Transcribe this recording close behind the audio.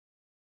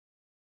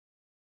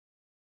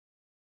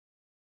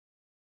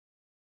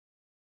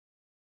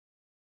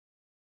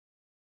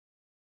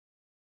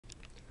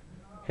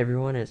Hey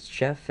everyone, it's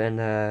Jeff, and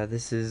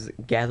this is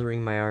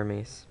Gathering My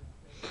Armies.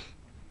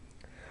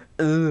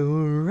 The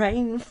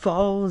rain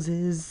falls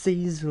as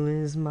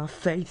easily as my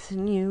faith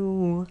in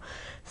you.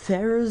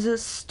 There's a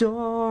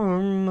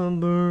storm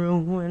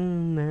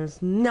a-brewing,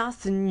 there's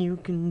nothing you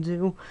can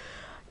do.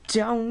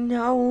 Don't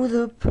know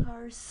the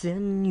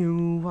person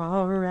you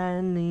are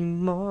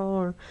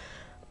anymore.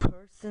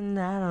 Person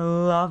that I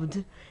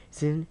loved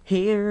isn't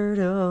here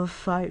to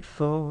fight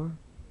for.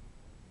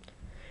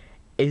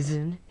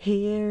 Isn't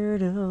here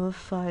to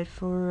fight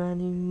for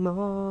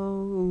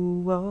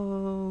anymore.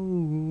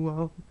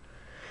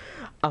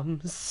 I'm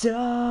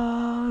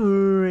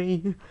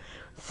sorry,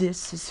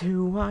 this is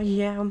who I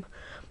am.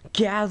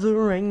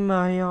 Gathering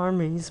my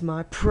armies,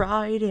 my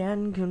pride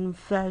and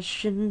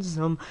confessions.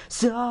 I'm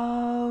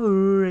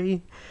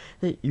sorry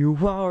that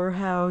you are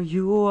how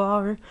you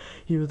are.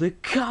 You're the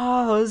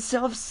cause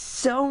of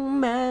so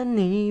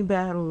many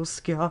battle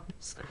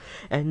scars.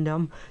 And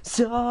I'm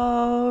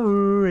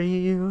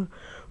sorry,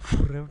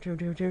 but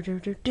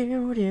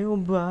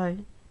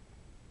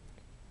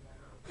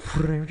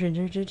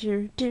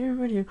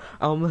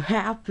I'm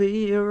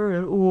happier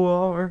at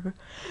war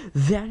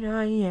than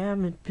I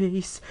am at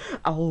peace.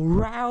 I'll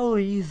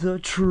rally the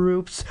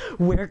troops,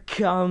 we're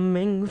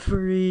coming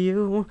for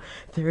you.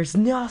 There's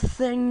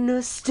nothing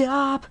to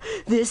stop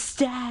this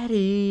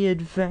steady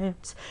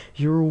advance.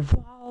 Your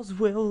walls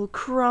will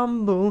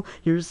crumble,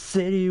 your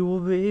city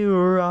will be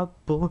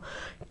rubble.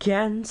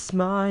 Against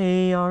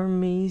my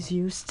armies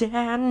you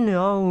stand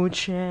no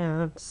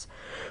chance.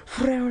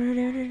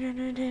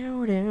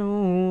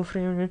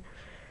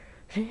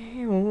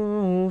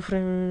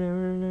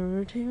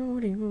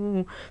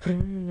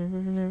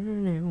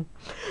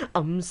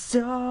 I'm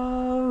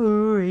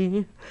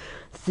sorry,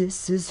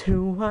 this is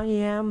who I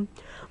am.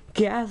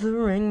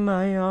 Gathering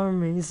my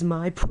armies,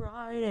 my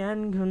pride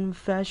and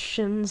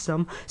confessions.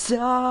 I'm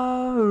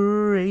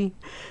sorry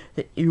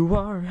that you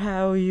are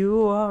how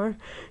you are.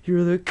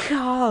 You're the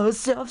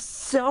cause of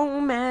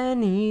so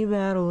many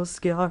battle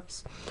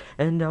scars.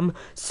 And I'm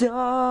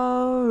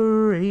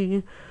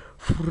sorry,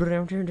 but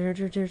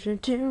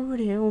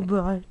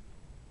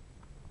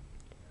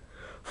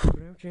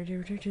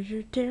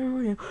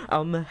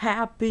I'm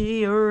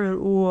happier at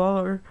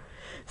war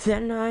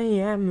than I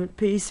am at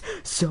peace.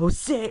 So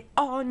sit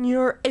on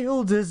your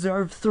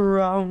ill-deserved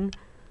throne.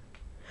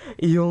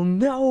 You'll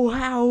know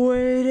how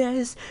it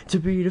is to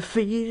be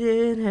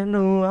defeated and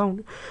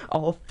alone.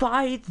 I'll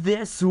fight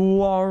this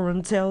war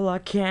until I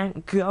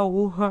can't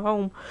go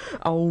home.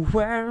 I'll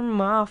wear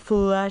my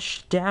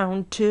flesh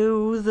down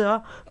to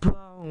the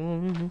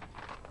bone.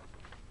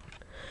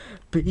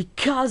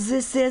 Because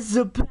this is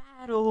a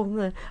battle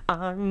that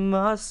I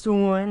must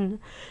win.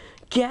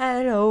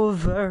 Get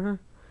over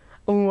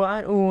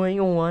what we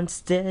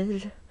once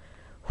did.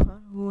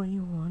 What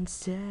we once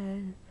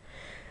did.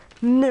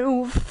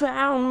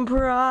 Newfound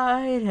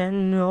pride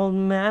and old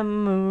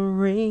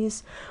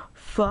memories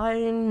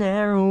fighting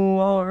their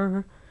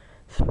war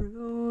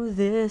through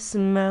this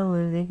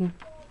melody.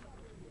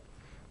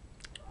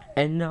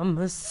 And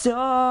I'm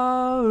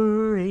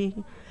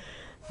sorry,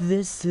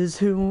 this is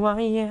who I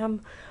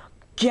am.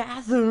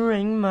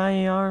 Gathering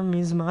my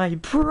armies, my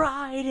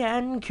pride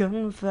and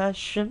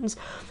confessions.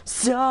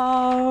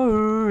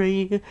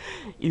 Sorry,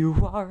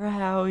 you are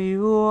how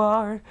you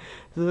are,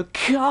 the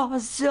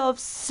cause of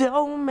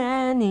so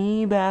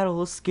many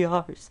battle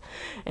scars.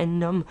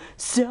 And I'm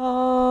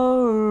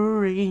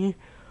sorry,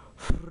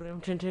 but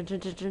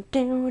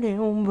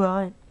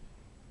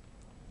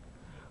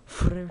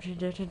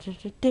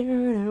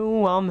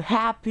I'm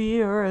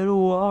happier at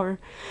war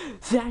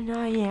than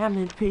I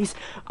am at peace.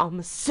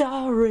 I'm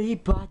sorry,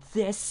 but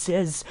this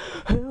is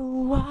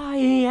who I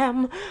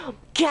am.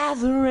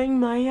 Gathering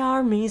my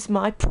armies,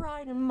 my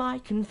pride and my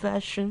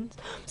confessions.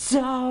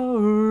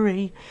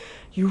 Sorry,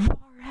 you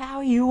are how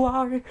you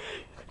are,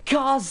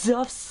 cause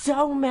of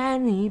so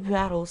many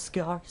battle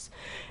scars.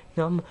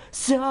 I'm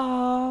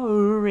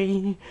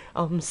sorry,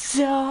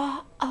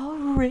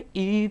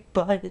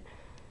 but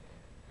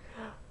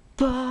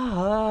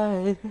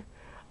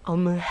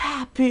I'm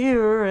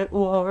happier at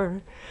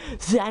war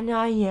than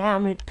I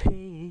am at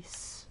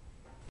peace.